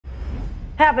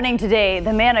Happening today,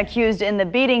 the man accused in the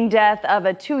beating death of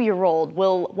a 2-year-old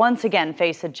will once again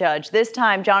face a judge. This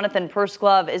time, Jonathan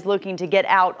Pursglove is looking to get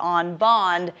out on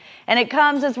bond, and it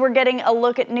comes as we're getting a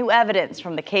look at new evidence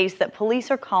from the case that police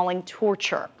are calling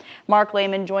torture. Mark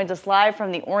Lehman joins us live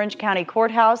from the Orange County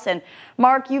Courthouse. And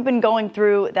Mark, you've been going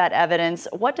through that evidence.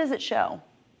 What does it show?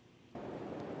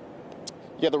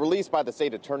 Yeah, the release by the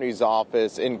state attorney's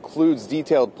office includes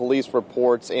detailed police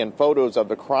reports and photos of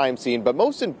the crime scene. But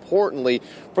most importantly,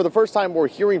 for the first time, we're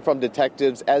hearing from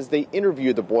detectives as they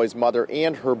interview the boy's mother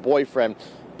and her boyfriend.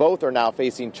 Both are now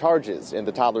facing charges in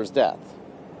the toddler's death.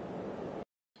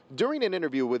 During an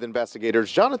interview with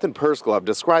investigators, Jonathan Pursglove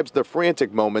describes the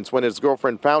frantic moments when his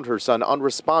girlfriend found her son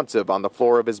unresponsive on the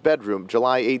floor of his bedroom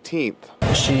July 18th.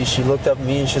 She looked up at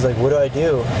me and she's like, "What do I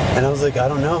do?" And I was like, "I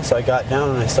don't know." So I got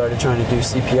down and I started trying to do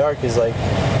CPR because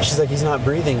she's like, "He's not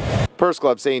breathing."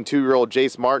 Pursglove saying 2-year-old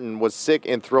Jace Martin was sick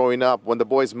and throwing up when the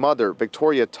boy's mother,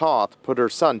 Victoria Toth, put her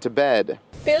son to bed.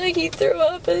 I feel like he threw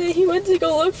up and then he went to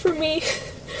go look for me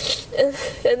and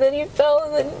then he fell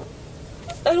and then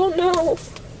I don't know.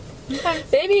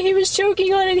 Maybe he was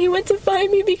choking on it and he went to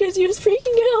find me because he was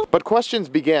freaking out. But questions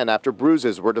began after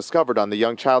bruises were discovered on the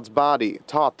young child's body.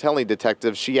 Toth telling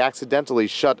detectives she accidentally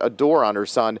shut a door on her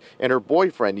son and her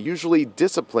boyfriend usually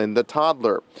disciplined the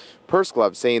toddler.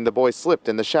 Pursglove saying the boy slipped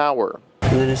in the shower.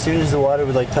 And then as soon as the water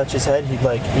would touch his head,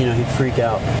 he'd freak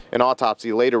out. An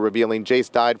autopsy later revealing Jace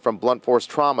died from blunt force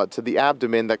trauma to the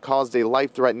abdomen that caused a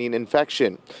life-threatening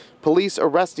infection. Police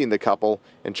arresting the couple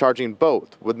and charging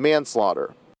both with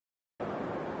manslaughter.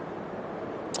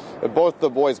 Both the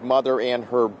boy's mother and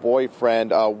her boyfriend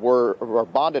were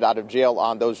bonded out of jail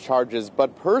on those charges,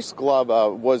 but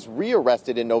Pursglove was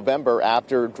rearrested in November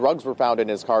after drugs were found in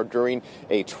his car during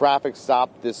a traffic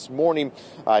stop this morning.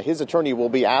 His attorney will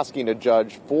be asking a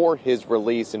judge for his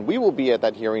release, and we will be at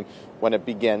that hearing when it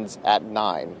begins at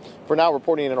 9. For now,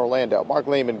 reporting in Orlando, Mark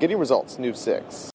Lehman, Getting Results, News 6.